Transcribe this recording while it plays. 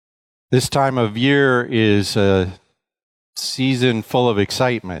This time of year is a season full of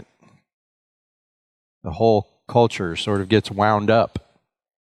excitement. The whole culture sort of gets wound up.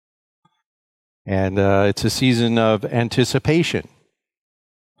 And it's a season of anticipation.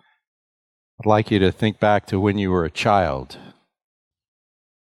 I'd like you to think back to when you were a child.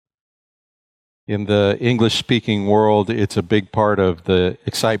 In the English-speaking world, it's a big part of the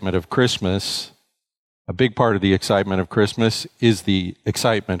excitement of Christmas. A big part of the excitement of Christmas is the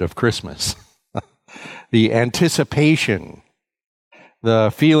excitement of Christmas. The anticipation,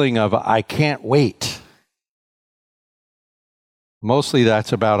 the feeling of, I can't wait. Mostly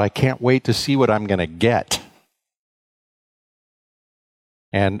that's about, I can't wait to see what I'm going to get.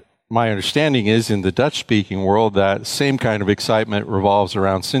 And my understanding is, in the Dutch-speaking world, that same kind of excitement revolves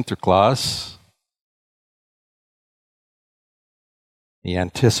around Sinterklaas. The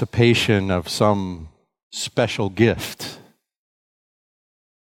anticipation of some special gift.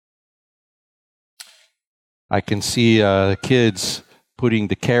 I can see kids putting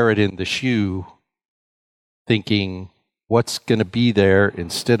the carrot in the shoe, thinking, what's going to be there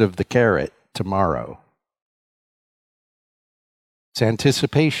instead of the carrot tomorrow? It's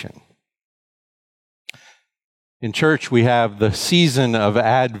anticipation. In church, we have the season of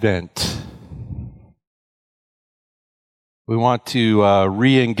Advent. We want to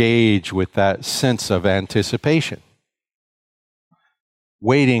re-engage with that sense of anticipation,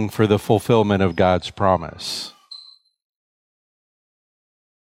 waiting for the fulfillment of God's promise.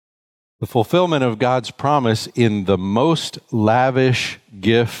 The fulfillment of God's promise in the most lavish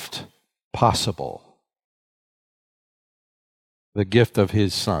gift possible, the gift of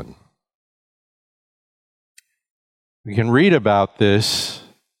His Son. We can read about this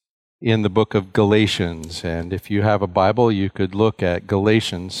in the book of Galatians. And if you have a Bible, you could look at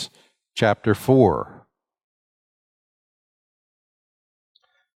Galatians chapter 4.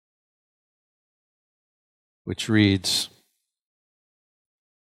 Which reads,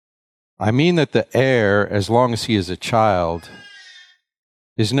 I mean that the heir, as long as he is a child,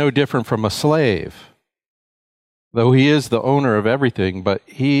 is no different from a slave, though he is the owner of everything, but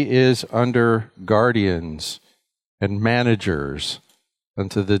he is under guardians and managers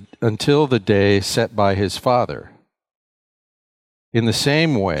until the day set by his father. In the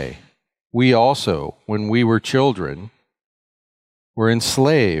same way, we also, when we were children, were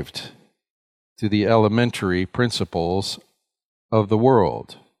enslaved to the elementary principles of the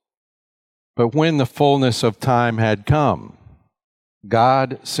world. But when the fullness of time had come,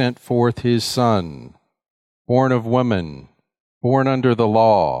 God sent forth His Son, born of woman, born under the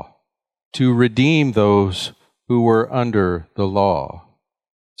law, to redeem those who were under the law,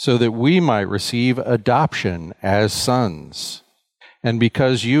 so that we might receive adoption as sons. And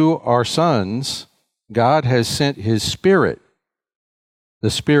because you are sons, God has sent His Spirit, the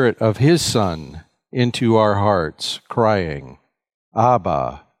Spirit of His Son, into our hearts, crying,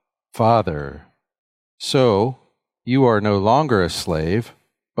 Abba, Father. So you are no longer a slave,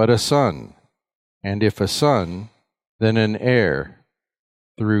 but a son, and if a son, then an heir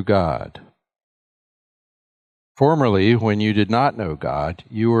through God. Formerly, when you did not know God,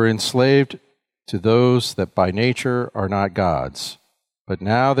 you were enslaved to those that by nature are not God's. But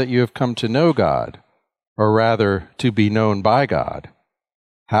now that you have come to know God, or rather to be known by God,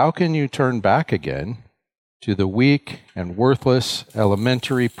 how can you turn back again to the weak and worthless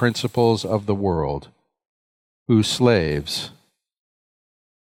elementary principles of the world, whose slaves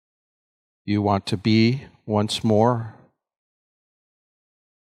you want to be once more?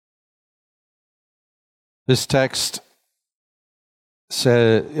 This text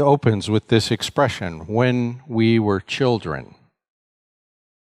opens with this expression, when we were children.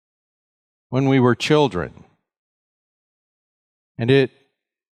 When we were children. And it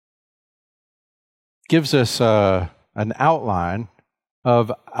gives us an outline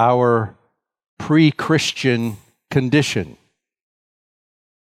of our pre-Christian condition.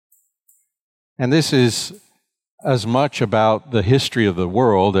 And this is as much about the history of the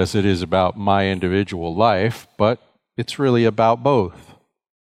world as it is about my individual life, but it's really about both.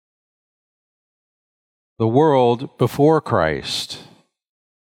 The world before Christ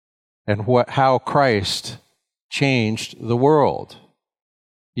and how Christ changed the world.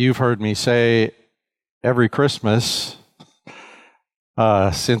 You've heard me say every Christmas,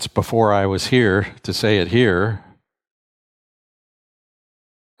 since before I was here, to say it here,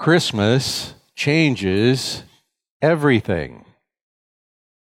 Christmas changes everything.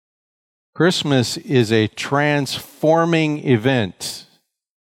 Christmas is a transforming event.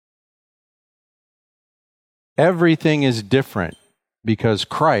 Everything is different because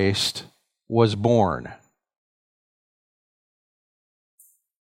Christ was born.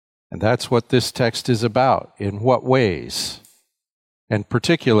 And that's what this text is about. In what ways? In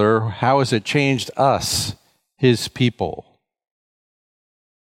particular, how has it changed us, his people?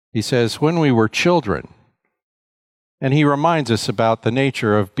 He says, when we were children, and he reminds us about the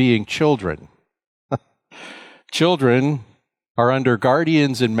nature of being children. Children are under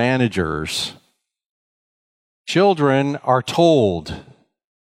guardians and managers. Children are told.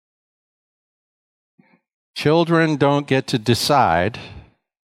 Children don't get to decide.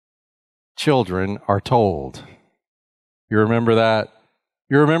 Children are told. You remember that?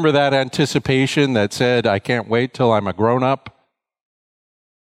 You remember that anticipation that said, I can't wait till I'm a grown-up?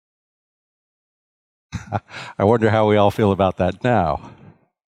 I wonder how we all feel about that now.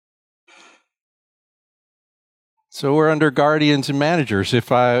 So we're under guardians and managers.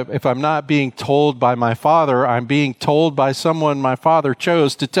 If I'm not being told by my father, I'm being told by someone my father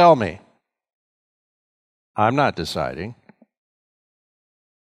chose to tell me. I'm not deciding.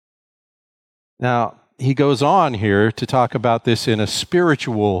 Now, he goes on here to talk about this in a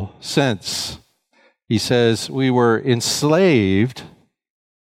spiritual sense. He says we were enslaved,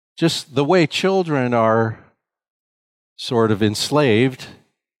 just the way children are sort of enslaved.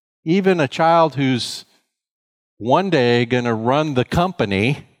 Even a child who's one day going to run the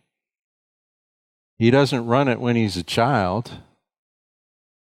company, he doesn't run it when he's a child.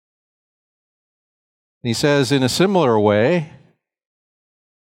 He says in a similar way,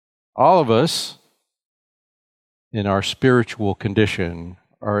 all of us in our spiritual condition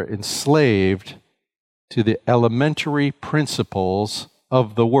are enslaved to the elementary principles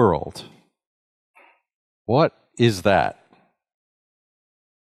of the world. What is that?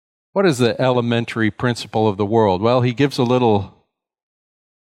 What is the elementary principle of the world? Well, he gives a little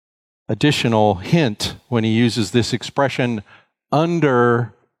additional hint when he uses this expression,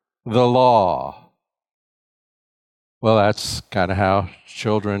 under the law. Well, that's kind of how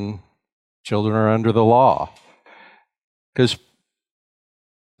children are under the law. Because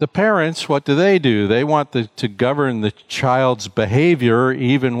the parents, what do? They want to govern the child's behavior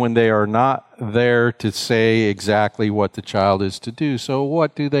even when they are not there to say exactly what the child is to do. So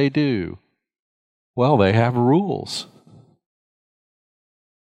what do? Well, they have rules.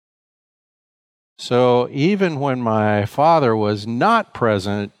 So even when my father was not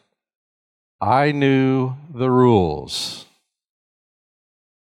present, I knew the rules.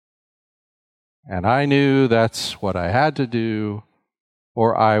 And I knew that's what I had to do,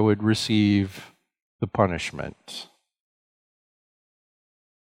 or I would receive the punishment.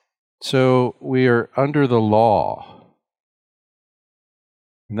 So we are under the law.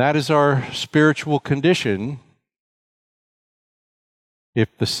 And that is our spiritual condition if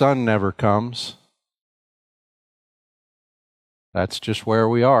the Son never comes. That's just where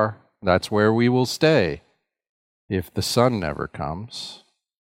we are. That's where we will stay if the Son never comes.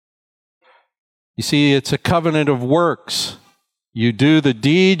 You see, it's a covenant of works. You do the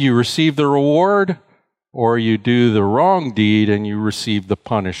deed, you receive the reward, or you do the wrong deed and you receive the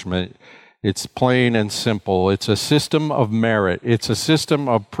punishment. It's plain and simple. It's a system of merit. It's a system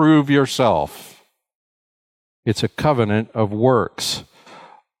of prove yourself. It's a covenant of works.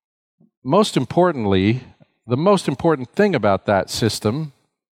 Most importantly, the most important thing about that system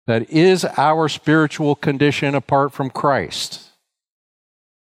that is our spiritual condition apart from Christ.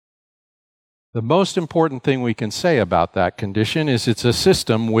 The most important thing we can say about that condition is it's a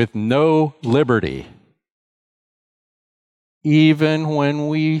system with no liberty. Even when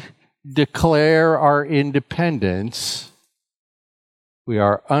we declare our independence, we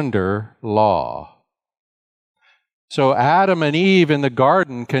are under law. So Adam and Eve in the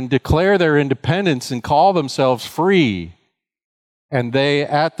garden can declare their independence and call themselves free, and they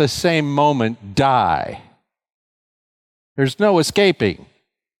at the same moment die. There's no escaping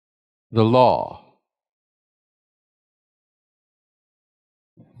the law.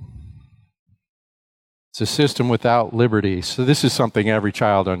 It's a system without liberty. So this is something every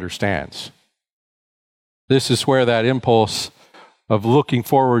child understands. This is where that impulse of looking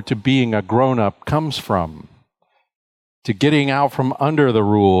forward to being a grown-up comes from. To getting out from under the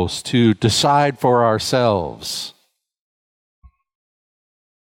rules, to decide for ourselves.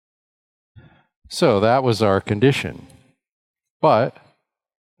 So that was our condition. But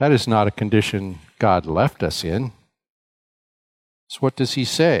that is not a condition God left us in. So what does he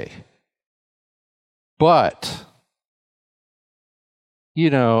say? But,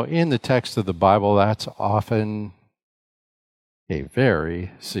 in the text of the Bible, that's often a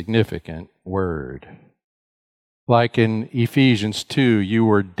very significant word. Like in Ephesians 2, you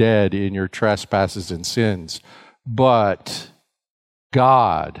were dead in your trespasses and sins. But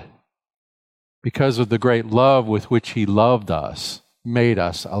God, because of the great love with which he loved us, made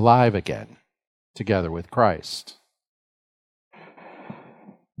us alive again together with Christ.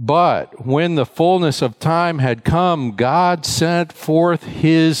 But when the fullness of time had come, God sent forth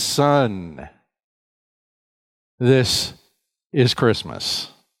His Son. This is Christmas.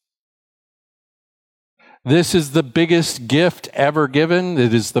 This is the biggest gift ever given.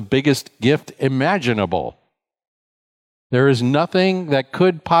 It is the biggest gift imaginable. There is nothing that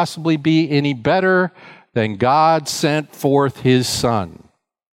could possibly be any better than God sent forth His Son.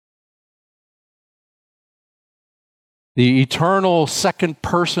 The eternal second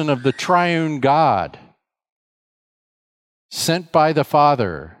person of the triune God, sent by the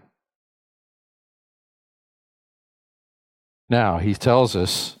Father. Now, He tells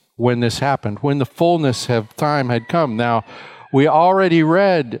us when this happened, when the fullness of time had come. Now, we already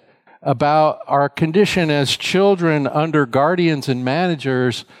read about our condition as children under guardians and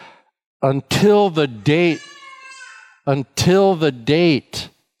managers until the date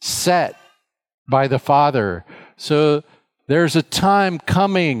set by the Father. So there's a time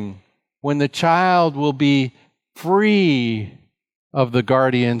coming when the child will be free of the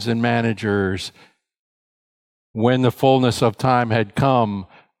guardians and managers. When the fullness of time had come,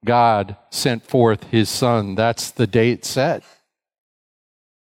 God sent forth His Son. That's the date set.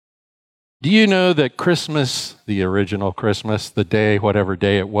 Do you know that Christmas, the original Christmas, the day, whatever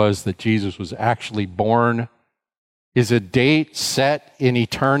day it was that Jesus was actually born, is a date set in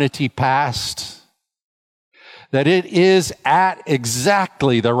eternity past? That it is at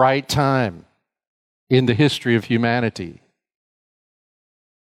exactly the right time in the history of humanity.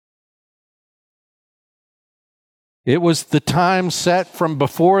 It was the time set from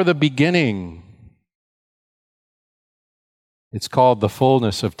before the beginning. It's called the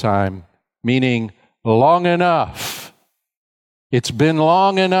fullness of time, meaning long enough. It's been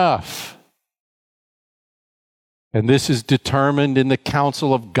long enough. And this is determined in the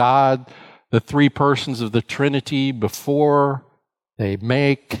counsel of God, the three persons of the Trinity, before they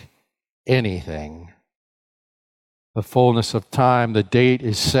make anything. The fullness of time, the date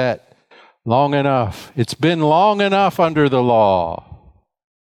is set long enough. It's been long enough under the law.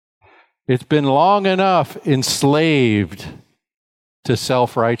 It's been long enough enslaved to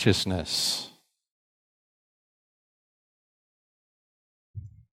self-righteousness.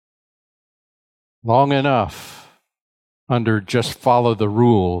 Long enough under just follow the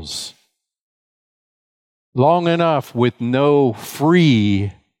rules. Long enough with no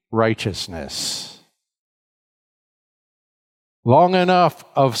free righteousness. Long enough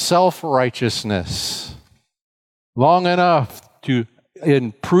of self-righteousness. Long enough to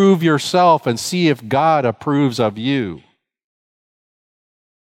improve yourself and see if God approves of you.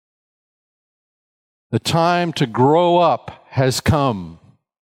 The time to grow up has come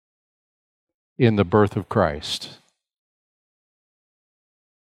in the birth of Christ.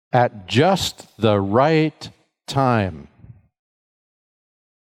 At just the right time.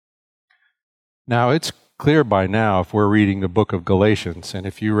 Now, it's clear by now, if we're reading the book of Galatians, and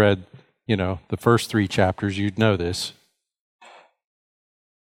if you read, the first 3 chapters, you'd know this.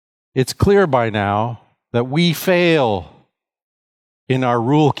 It's clear by now that we fail in our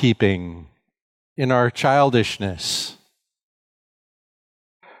rule keeping, in our childishness.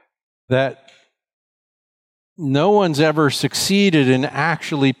 That no one's ever succeeded in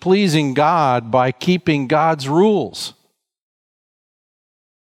actually pleasing God by keeping God's rules.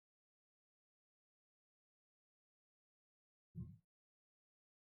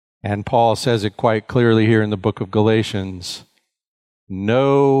 And Paul says it quite clearly here in the book of Galatians.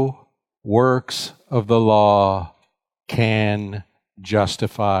 No works of the law can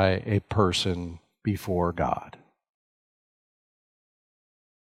justify a person before God.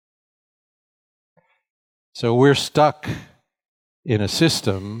 So we're stuck in a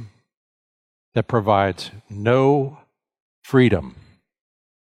system that provides no freedom.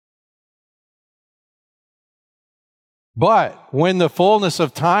 But when the fullness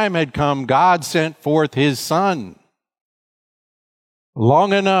of time had come, God sent forth His Son.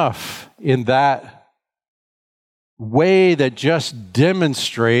 Long enough in that way that just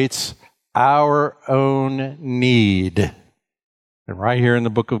demonstrates our own need. And right here in the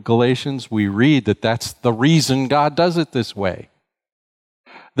book of Galatians, we read that that's the reason God does it this way.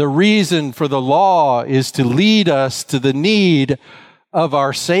 The reason for the law is to lead us to the need of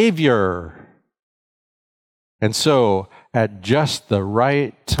our Savior. And so, at just the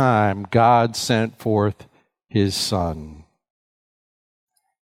right time, God sent forth His Son.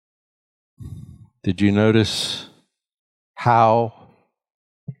 Did you notice how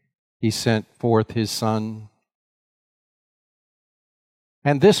He sent forth His Son?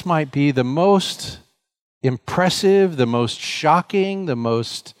 And this might be the most impressive, the most shocking, the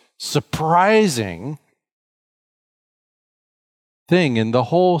most surprising thing in the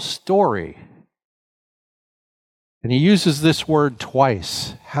whole story. And he uses this word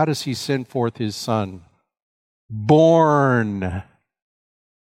twice. How does he send forth his son? Born.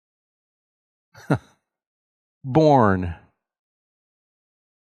 Born.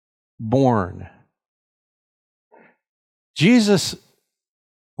 Born. Jesus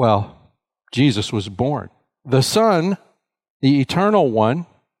was born. The Son, the eternal one,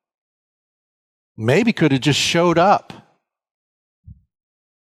 maybe could have just showed up.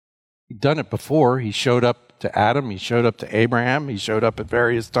 He'd done it before. He showed up to Adam. He showed up to Abraham. He showed up at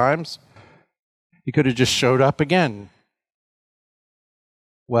various times. He could have just showed up again.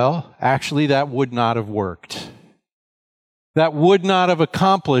 Well, actually, that would not have worked. That would not have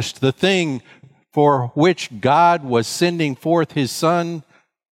accomplished the thing for which God was sending forth his Son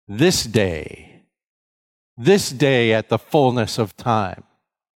this day at the fullness of time.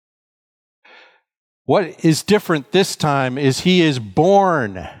 What is different this time is he is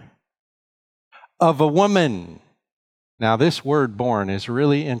born of a woman. Now, this word born is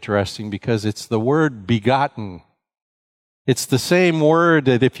really interesting because it's the word begotten. It's the same word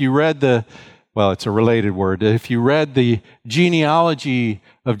that if you read it's a related word. If you read the genealogy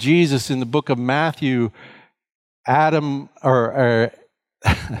of Jesus in the book of Matthew, Adam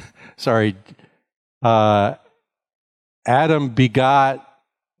begot,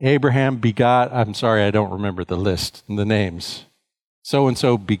 Abraham begot, I don't remember the list and the names.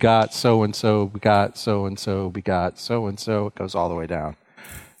 So-and-so begot, so-and-so begot, so-and-so begot, so-and-so. It goes all the way down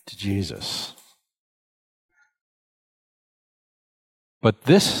to Jesus. But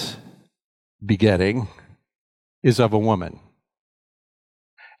this begetting is of a woman.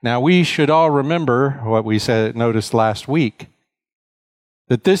 Now, we should all remember what we noticed last week,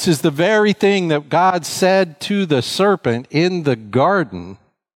 that this is the very thing that God said to the serpent in the garden,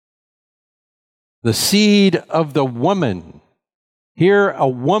 the seed of the woman. Here, a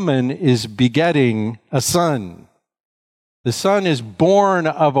woman is begetting a son. The son is born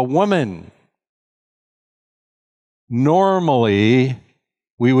of a woman. Normally,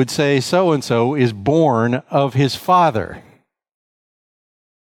 we would say so-and-so is born of his father.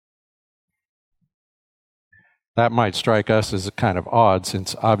 That might strike us as kind of odd,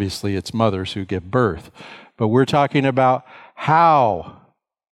 since obviously it's mothers who give birth. But we're talking about how.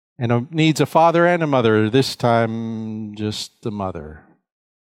 And it needs a father and a mother. This time, just the mother.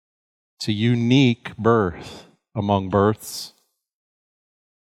 It's a unique birth among births.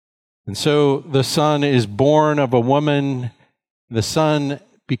 And so the son is born of a woman, the son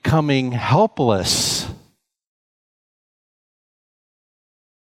becoming helpless.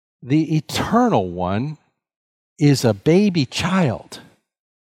 The eternal one is a baby child,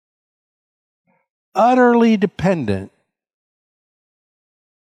 utterly dependent.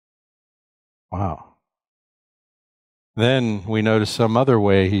 Wow. Then we notice some other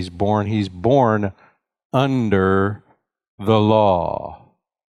way he's born. He's born under the law.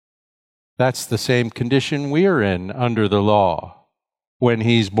 That's the same condition we are in, under the law, when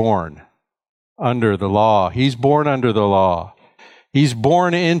he's born. Under the law. He's born under the law. He's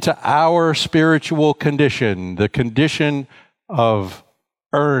born into our spiritual condition, the condition of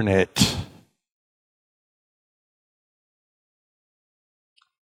earn it.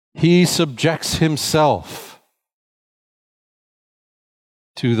 He subjects himself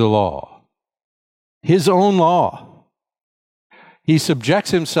to the law, his own law. He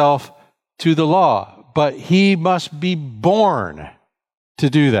subjects himself to the law, but he must be born to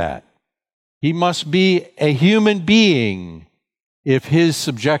do that. He must be a human being if his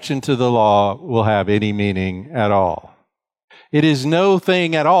subjection to the law will have any meaning at all. It is no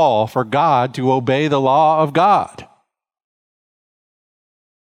thing at all for God to obey the law of God.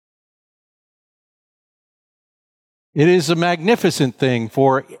 It is a magnificent thing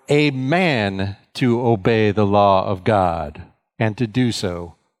for a man to obey the law of God and to do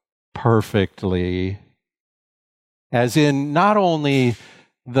so perfectly, as in not only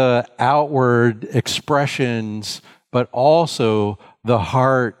the outward expressions, but also the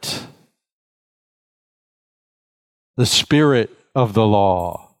heart, the spirit of the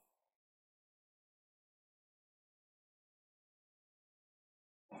law.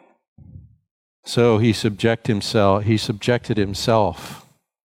 So he subjected himself.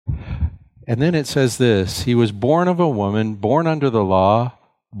 And then it says this, he was born of a woman, born under the law,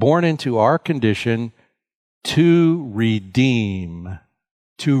 born into our condition to redeem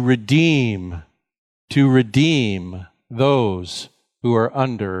those who are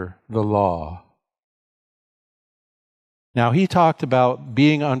under the law. Now, he talked about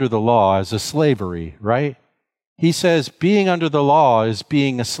being under the law as a slavery, right? He says being under the law is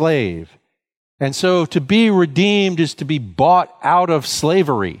being a slave. And so to be redeemed is to be bought out of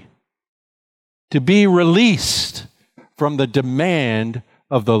slavery, to be released from the demand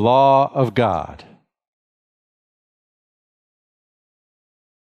of the law of God.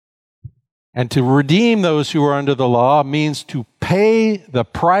 And to redeem those who are under the law means to pay the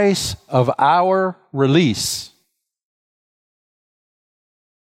price of our release.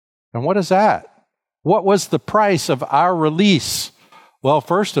 And what is that? What was the price of our release? Well,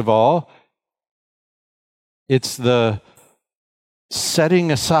 first of all, it's the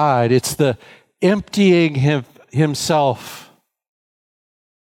setting aside, it's the emptying himself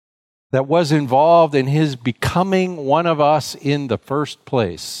that was involved in his becoming one of us in the first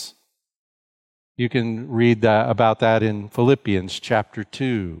place. You can read about that in Philippians chapter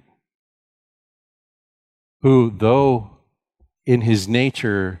 2. Who, though in his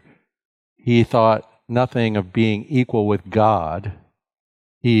nature he thought nothing of being equal with God,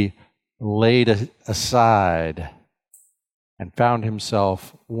 he laid aside and found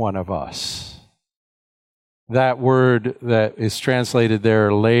himself one of us. That word that is translated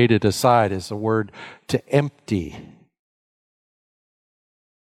there, laid it aside, is the word to empty.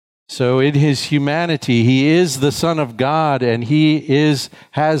 So in his humanity, he is the Son of God, and he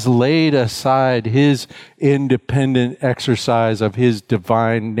has laid aside his independent exercise of his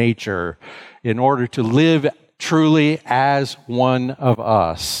divine nature in order to live truly as one of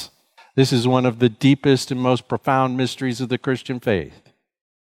us. This is one of the deepest and most profound mysteries of the Christian faith.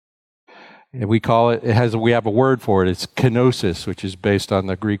 And we have a word for it. It's kenosis, which is based on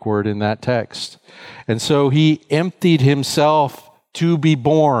the Greek word in that text. And so he emptied himself to be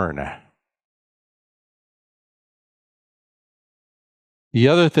born. The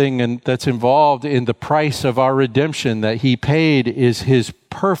other thing that's involved in the price of our redemption that he paid is his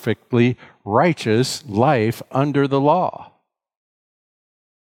perfectly righteous life under the law.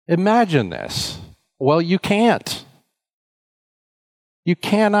 Imagine this. Well, you can't. You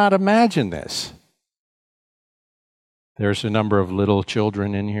cannot imagine this. There's a number of little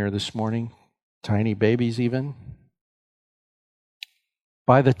children in here this morning, tiny babies even.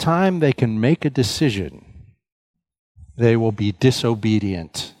 By the time they can make a decision, they will be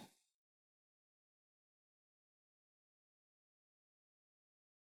disobedient.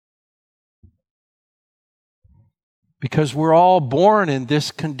 Because we're all born in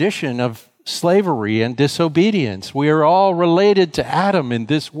this condition of slavery and disobedience. We are all related to Adam in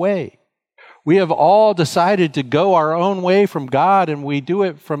this way. We have all decided to go our own way from God, and we do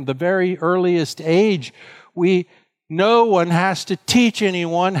it from the very earliest age. No one has to teach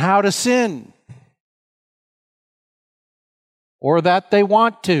anyone how to sin, or that they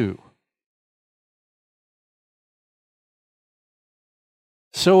want to.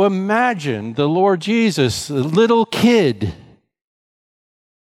 So imagine the Lord Jesus, the little kid,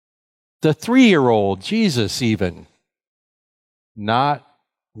 the 3-year-old Jesus even, not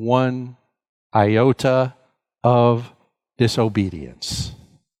one iota of disobedience.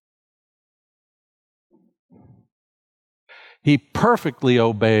 He perfectly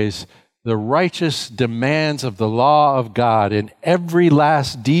obeys the righteous demands of the law of God in every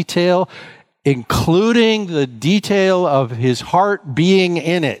last detail, including the detail of his heart being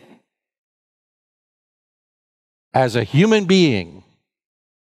in it. As a human being,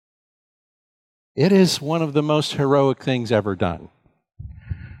 it is one of the most heroic things ever done.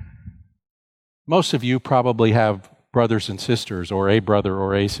 Most of you probably have brothers and sisters, or a brother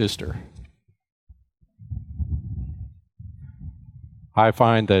or a sister. I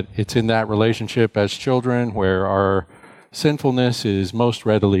find that it's in that relationship as children where our sinfulness is most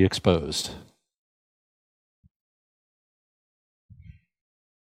readily exposed.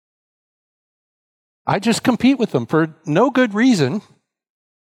 I just compete with them for no good reason.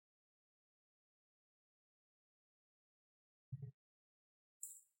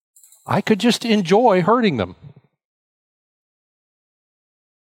 I could just enjoy hurting them.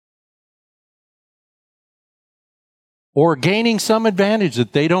 Or gaining some advantage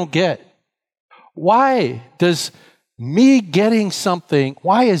that they don't get. Why is me getting something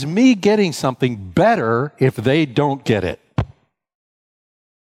better if they don't get it?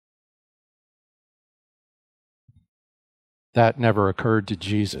 That never occurred to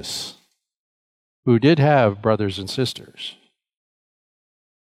Jesus, who did have brothers and sisters.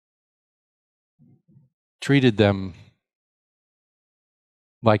 Treated them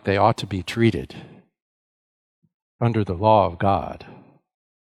like they ought to be treated under the law of God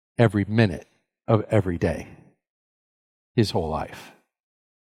every minute of every day, his whole life.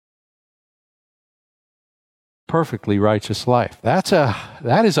 perfectly righteous life. That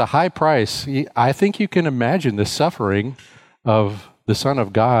is a high price. I think you can imagine the suffering of the Son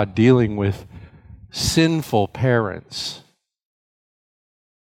of God dealing with sinful parents.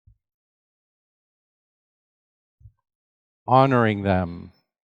 Honoring them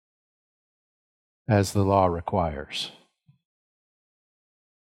as the law requires.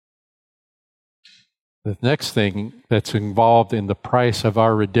 The next thing that's involved in the price of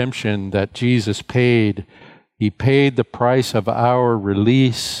our redemption that Jesus paid, He paid the price of our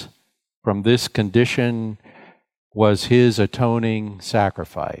release from this condition, was His atoning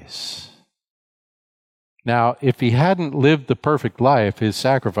sacrifice. Now, if He hadn't lived the perfect life, His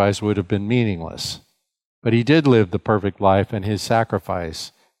sacrifice would have been meaningless. But He did live the perfect life, and His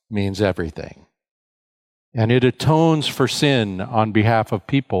sacrifice means everything. And it atones for sin on behalf of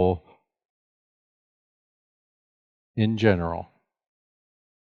people in general.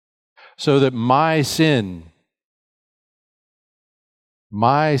 So that my sin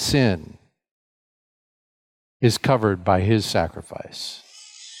is covered by His sacrifice.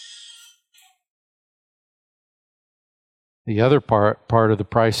 The other part of the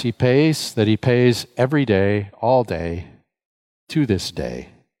price He pays, that He pays every day, all day, to this day,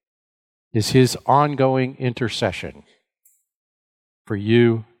 is His ongoing intercession for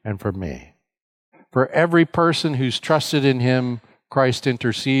you and for me. For every person who's trusted in Him, Christ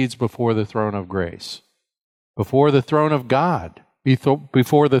intercedes before the throne of grace, before the throne of God,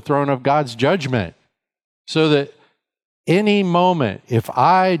 before the throne of God's judgment, so that any moment, if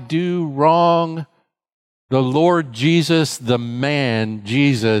I do wrong, the Lord Jesus, the man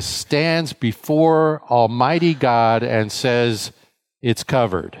Jesus, stands before Almighty God and says, "It's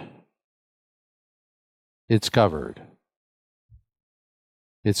covered. It's covered.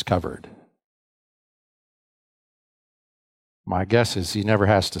 It's covered." My guess is He never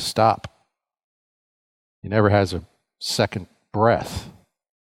has to stop. He never has a second breath.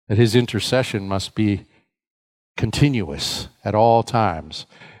 That His intercession must be continuous at all times.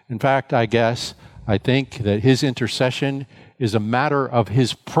 In fact, I think that His intercession is a matter of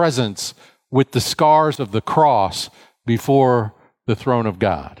His presence with the scars of the cross before the throne of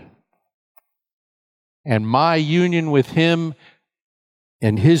God. And my union with Him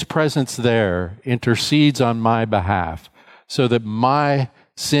and His presence there intercedes on my behalf, so that my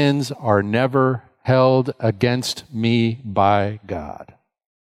sins are never held against me by God.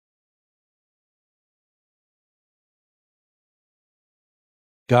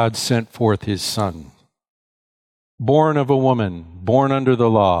 God sent forth His Son, born of a woman, born under the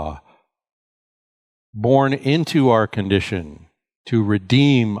law, born into our condition to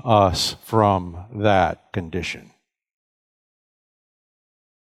redeem us from that condition.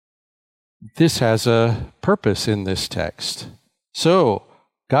 This has a purpose in this text. So,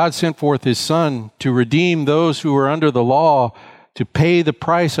 God sent forth His Son to redeem those who are under the law, to pay the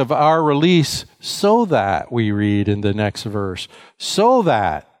price of our release, so that, we read in the next verse, so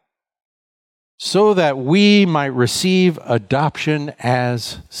that we might receive adoption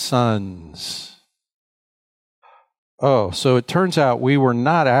as sons. Oh, so it turns out we were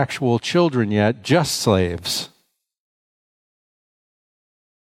not actual children yet, just slaves.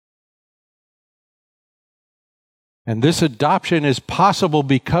 And this adoption is possible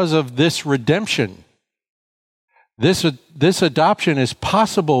because of this redemption. This adoption is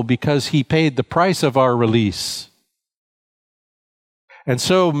possible because He paid the price of our release. And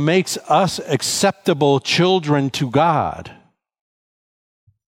so makes us acceptable children to God.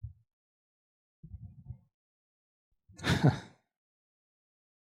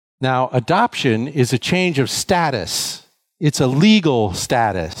 Now, adoption is a change of status. It's a legal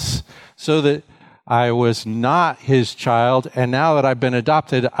status. So that I was not His child, and now that I've been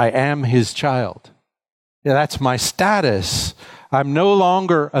adopted, I am His child. Yeah, that's my status. I'm no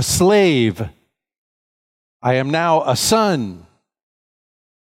longer a slave. I am now a son.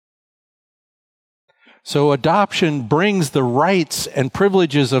 So adoption brings the rights and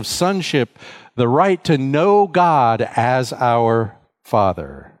privileges of sonship, the right to know God as our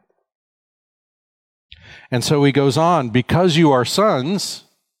Father. And so He goes on, because you are sons,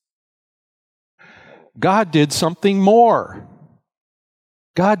 God did something more.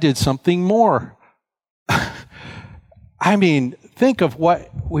 God did something more. I mean, think of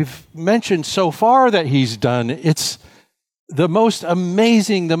what we've mentioned so far that He's done. It's the most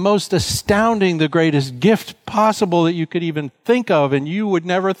amazing, the most astounding, the greatest gift possible that you could even think of, and you would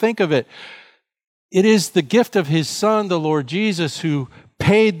never think of it. It is the gift of His Son, the Lord Jesus, who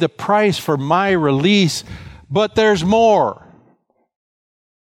paid the price for my release, but there's more.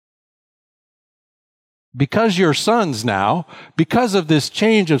 Because you're sons now, because of this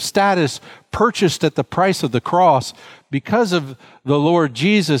change of status purchased at the price of the cross, because of the Lord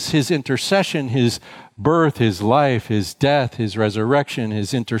Jesus, his intercession, his birth, his life, his death, his resurrection,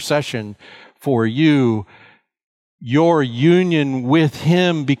 his intercession for you, your union with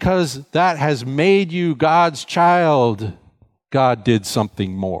him, because that has made you God's child, God did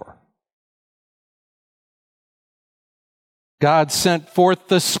something more. God sent forth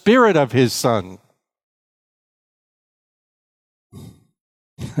the Spirit of his Son.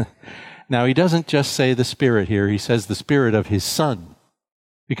 Now, he doesn't just say the Spirit here, he says the Spirit of his Son.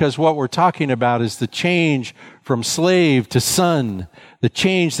 Because what we're talking about is the change from slave to son, the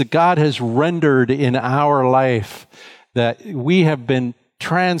change that God has rendered in our life, that we have been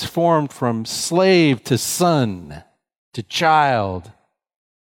transformed from slave to son, to child,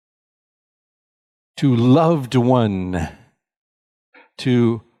 to loved one,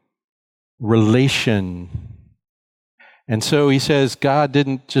 to relation. And so he says God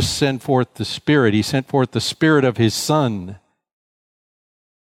didn't just send forth the Spirit, he sent forth the Spirit of his Son.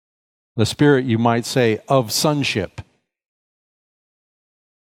 The Spirit, you might say, of sonship.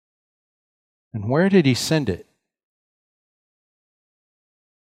 And where did he send it?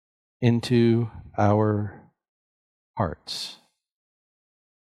 Into our hearts.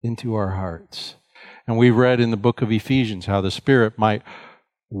 Into our hearts. And we read in the book of Ephesians how the Spirit might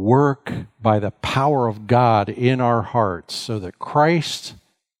work by the power of God in our hearts so that Christ,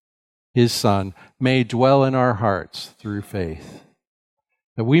 his Son, may dwell in our hearts through faith.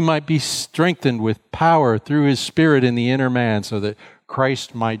 That we might be strengthened with power through his Spirit in the inner man so that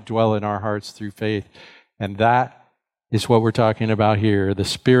Christ might dwell in our hearts through faith. And that is what we're talking about here. The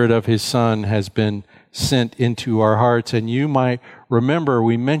Spirit of his Son has been sent into our hearts. And you might remember,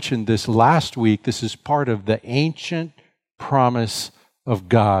 we mentioned this last week, this is part of the ancient promise of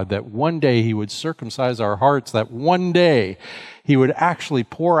God, that one day he would circumcise our hearts, that one day he would actually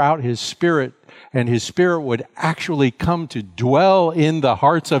pour out his Spirit, and his Spirit would actually come to dwell in the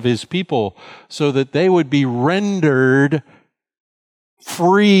hearts of his people so that they would be rendered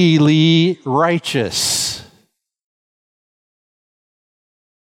freely righteous.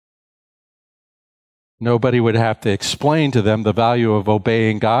 Nobody would have to explain to them the value of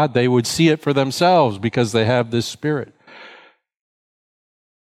obeying God. They would see it for themselves because they have this Spirit.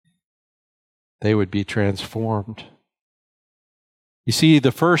 They would be transformed. You see,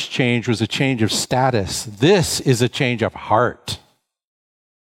 the first change was a change of status. This is a change of heart.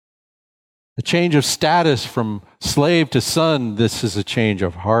 A change of status from slave to son, this is a change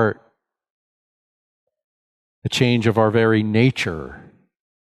of heart. A change of our very nature.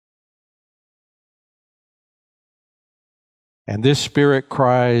 And this Spirit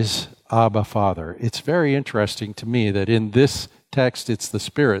cries, Abba, Father. It's very interesting to me that in this text, it's the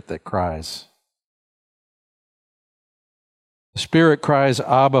Spirit that cries. The Spirit cries,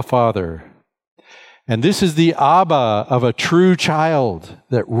 Abba, Father. And this is the Abba of a true child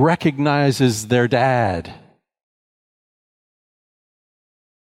that recognizes their dad.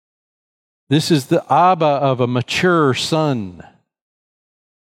 This is the Abba of a mature son.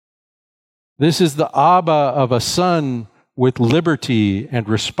 This is the Abba of a son with liberty and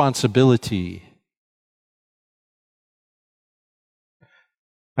responsibility.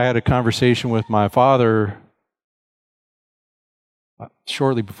 I had a conversation with my father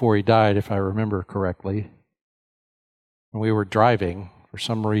shortly before he died, if I remember correctly. And we were driving for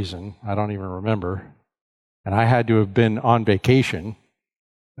some reason, I don't even remember. And I had to have been on vacation.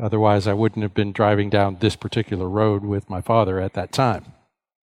 Otherwise, I wouldn't have been driving down this particular road with my father at that time.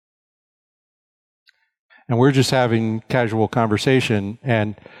 And we're just having casual conversation.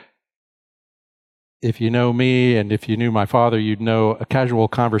 And if you know me and if you knew my father, you'd know a casual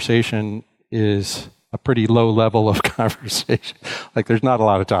conversation is a pretty low level of conversation. Like there's not a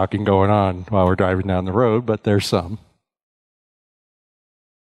lot of talking going on while we're driving down the road, but there's some.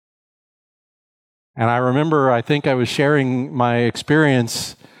 And I remember, I think I was sharing my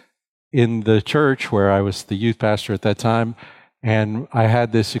experience in the church where I was the youth pastor at that time. And I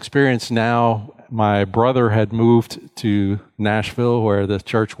had this experience now. My brother had moved to Nashville where the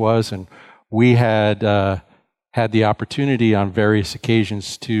church was, and we had had the opportunity on various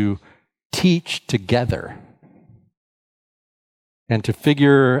occasions to teach together and to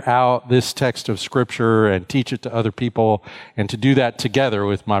figure out this text of Scripture and teach it to other people and to do that together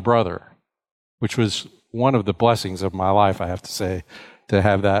with my brother, which was one of the blessings of my life, I have to say, to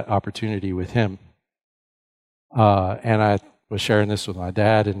have that opportunity with him. And I was sharing this with my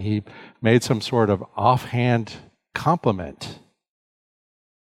dad, and he made some sort of offhand compliment.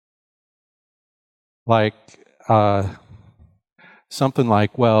 Like, something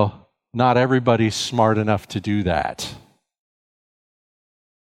like, well, not everybody's smart enough to do that.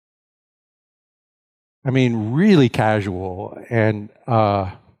 I mean, really casual. And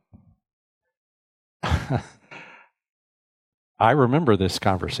I remember this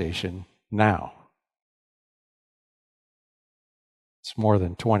conversation now. It's more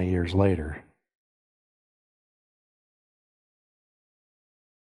than 20 years later.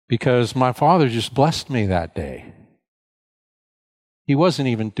 Because my father just blessed me that day. He wasn't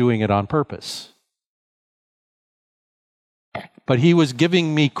even doing it on purpose. But he was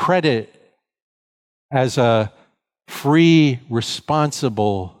giving me credit as a free,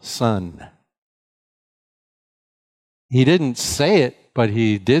 responsible son. He didn't say it, but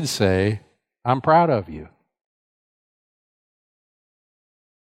he did say, "I'm proud of you."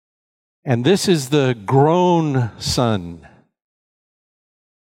 And this is the grown son.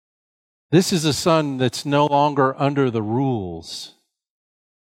 This is a son that's no longer under the rules,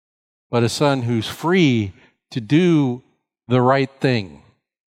 but a son who's free to do the right thing.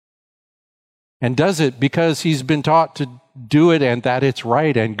 And does it because he's been taught to do it and that it's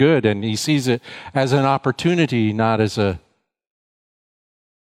right and good, and he sees it as an opportunity, not as a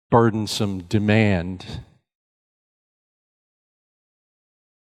burdensome demand.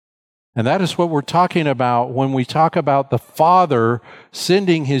 And that is what we're talking about when we talk about the Father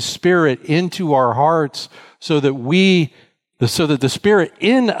sending His Spirit into our hearts so that the Spirit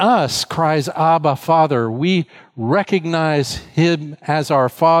in us cries, "Abba, Father." We recognize Him as our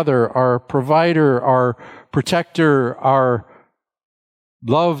Father, our provider, our protector, our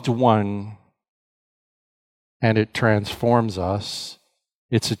loved one, and it transforms us.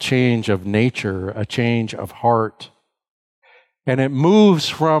 It's a change of nature, a change of heart. And it moves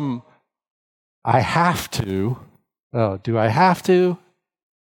from "I have to," do I have to?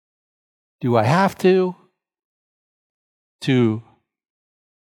 Do I have to? To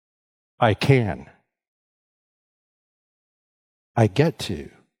 "I can. I get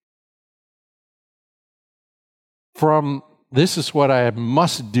to." From "this is what I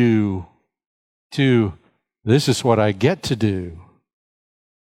must do" to "this is what I get to do,"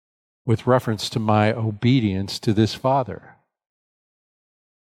 with reference to my obedience to this Father.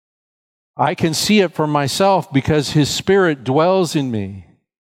 I can see it for myself because His Spirit dwells in me.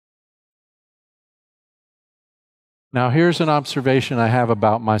 Now, here's an observation I have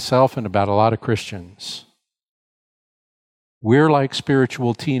about myself and about a lot of Christians. We're like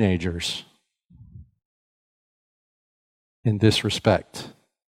spiritual teenagers in this respect.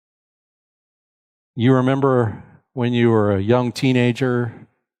 You remember when you were a young teenager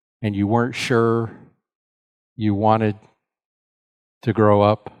and you weren't sure you wanted to grow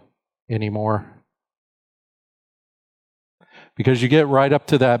up anymore? Because you get right up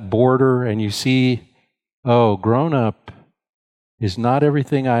to that border and you see, oh, grown up is not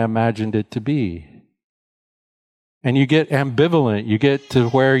everything I imagined it to be. And you get ambivalent. You get to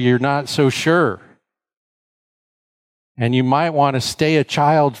where you're not so sure. And you might want to stay a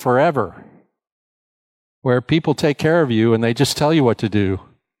child forever, where people take care of you and they just tell you what to do.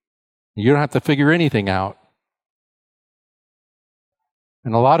 You don't have to figure anything out.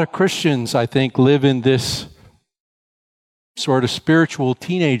 And a lot of Christians, I think, live in this sort of spiritual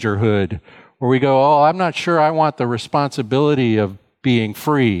teenagerhood where we go, oh, I'm not sure I want the responsibility of being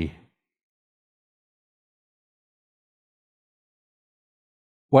free.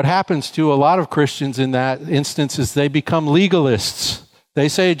 What happens to a lot of Christians in that instance is they become legalists. They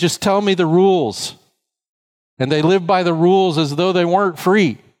say, just tell me the rules. And they live by the rules as though they weren't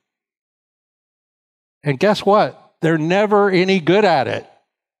free. And guess what? They're never any good at it.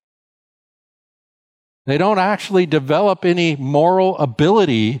 They don't actually develop any moral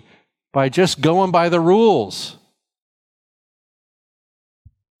ability by just going by the rules.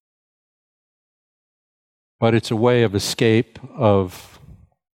 But it's a way of escape of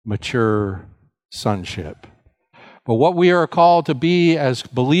mature sonship. But what we are called to be as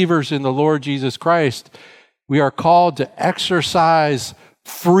believers in the Lord Jesus Christ, we are called to exercise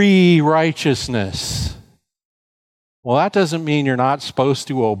free righteousness. Well, that doesn't mean you're not supposed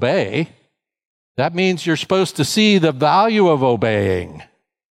to obey. That means you're supposed to see the value of obeying.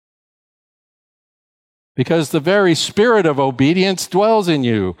 Because the very spirit of obedience dwells in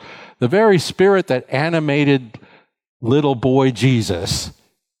you. The very spirit that animated little boy Jesus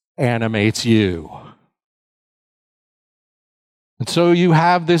animates you. And so you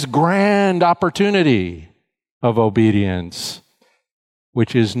have this grand opportunity of obedience,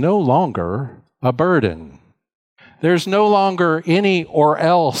 which is no longer a burden. There's no longer any or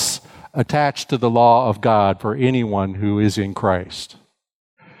else attached to the law of God for anyone who is in Christ.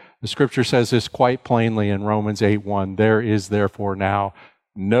 The scripture says this quite plainly in Romans 8:1, there is therefore now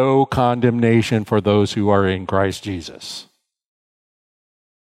no condemnation for those who are in Christ Jesus.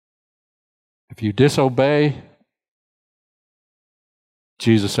 If you disobey,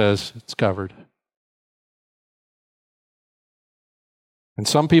 Jesus says it's covered. And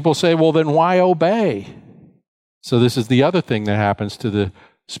some people say, well, then why obey? So this is the other thing that happens to the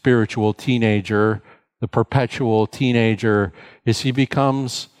spiritual teenager, the perpetual teenager, is he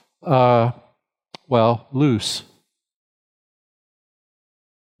becomes, loose.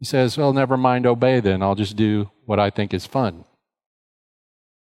 He says, well, never mind, obey then. I'll just do what I think is fun.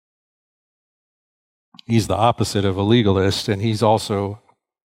 He's the opposite of a legalist, and he's also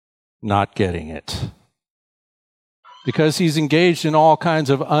not getting it. Because he's engaged in all kinds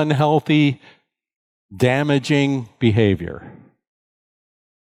of unhealthy, damaging behavior.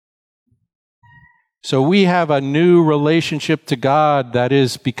 So we have a new relationship to God that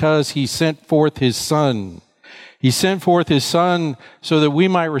is because he sent forth his Son. He sent forth his Son so that we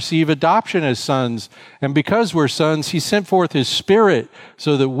might receive adoption as sons. And because we're sons, he sent forth his Spirit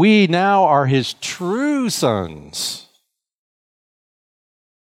so that we now are his true sons.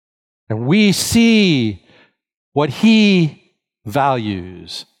 And we see what he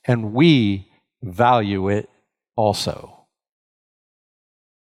values, and we value it also.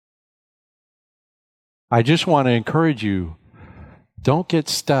 I just want to encourage you, don't get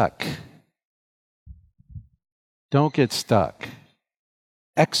stuck. Don't get stuck.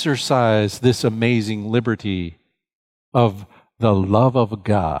 Exercise this amazing liberty of the love of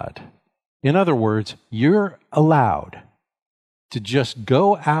God. In other words, you're allowed to just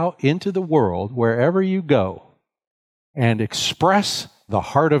go out into the world, wherever you go, and express the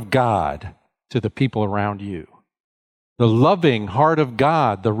heart of God to the people around you. The loving heart of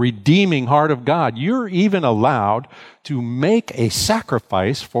God, the redeeming heart of God. You're even allowed to make a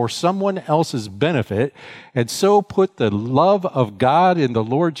sacrifice for someone else's benefit and so put the love of God in the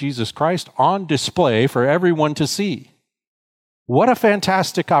Lord Jesus Christ on display for everyone to see. What a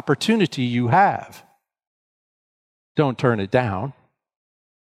fantastic opportunity you have. Don't turn it down.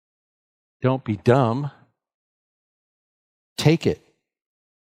 Don't be dumb. Take it.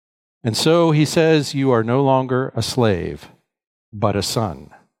 And so he says, you are no longer a slave, but a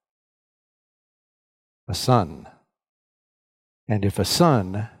son. A son. And if a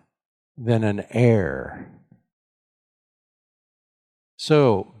son, then an heir.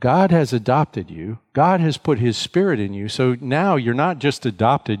 So God has adopted you. God has put his Spirit in you. So now you're not just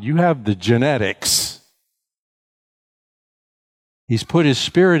adopted, you have the genetics. He's put his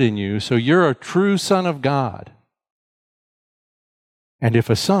Spirit in you, so you're a true son of God. And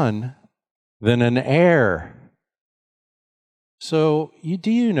if a son, then an heir. So do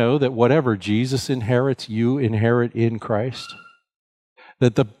you know that whatever Jesus inherits, you inherit in Christ?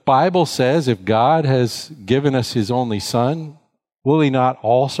 That the Bible says if God has given us his only Son, will he not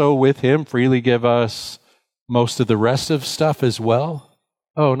also with him freely give us most of the rest of stuff as well?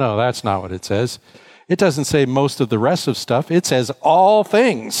 Oh no, that's not what it says. It doesn't say most of the rest of stuff. It says all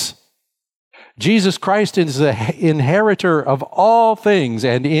things. Jesus Christ is the inheritor of all things,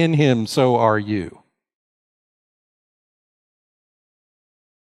 and in him so are you.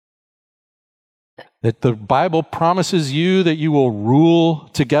 That the Bible promises you that you will rule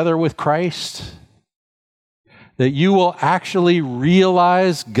together with Christ, that you will actually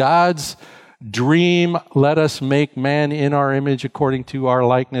realize God's dream, let us make man in our image according to our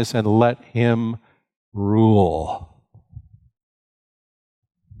likeness, and let him rule.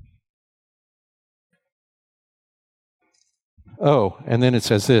 Oh, and then it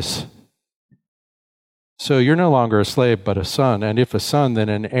says this. So you're no longer a slave, but a son. And if a son, then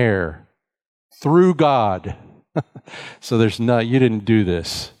an heir through God. So you didn't do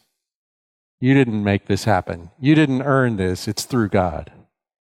this. You didn't make this happen. You didn't earn this. It's through God.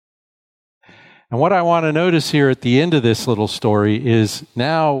 And what I want to notice here at the end of this little story is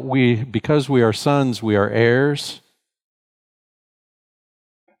now because we are sons, we are heirs.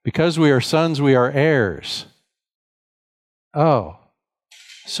 Because we are sons, we are heirs. Oh,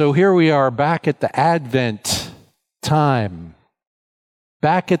 so here we are back at the Advent time,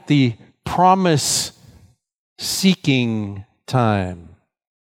 back at the promise-seeking time,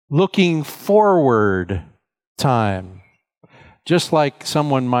 looking forward time, just like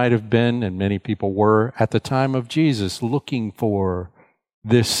someone might have been, and many people were, at the time of Jesus, looking for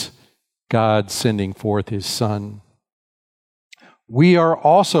this God sending forth his Son. We are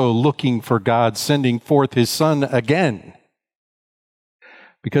also looking for God sending forth his Son again.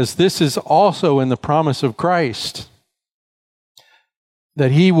 Because this is also in the promise of Christ, that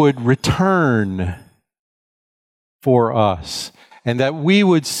he would return for us, and that we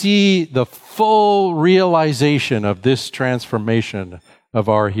would see the full realization of this transformation of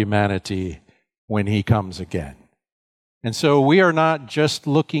our humanity when he comes again. And so we are not just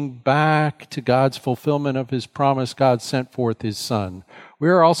looking back to God's fulfillment of his promise. God sent forth his Son. We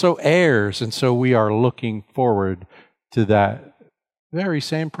are also heirs, and so we are looking forward to that very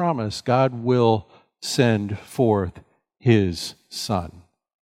same promise. God will send forth his Son.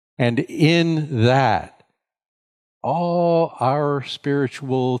 And in that, all our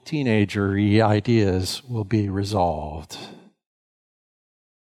spiritual teenager-y ideas will be resolved.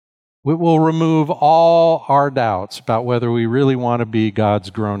 It will remove all our doubts about whether we really want to be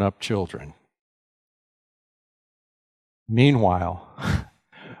God's grown-up children. Meanwhile,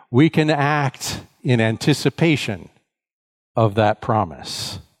 we can act in anticipation of that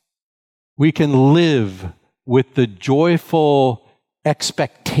promise. We can live with the joyful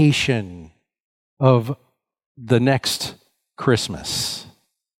expectation of the next Christmas,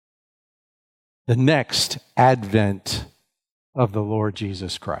 the next advent of the Lord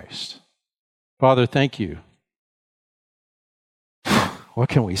Jesus Christ. Father, thank you. What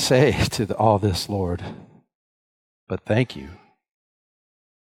can we say to all this, Lord? But thank you.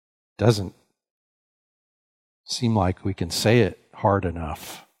 Doesn't seem like we can say it hard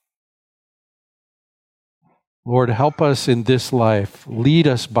enough. Lord, help us in this life. Lead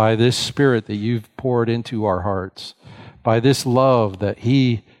us by this Spirit that you've poured into our hearts, by this love that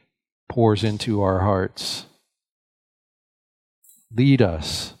he pours into our hearts. Lead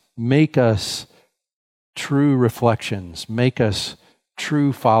us. Make us true reflections. Make us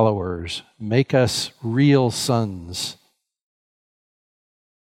true followers. Make us real sons.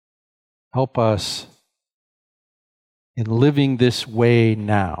 Help us in living this way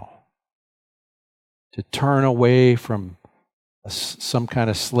now to turn away from some kind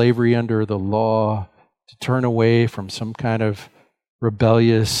of slavery under the law, to turn away from some kind of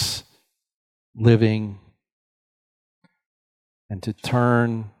rebellious living, and to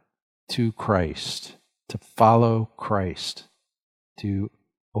turn to Christ, to follow Christ, to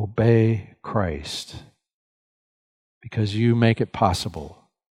obey Christ, because you make it possible,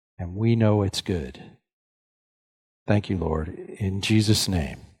 and we know it's good. Thank you, Lord. In Jesus'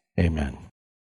 name, amen.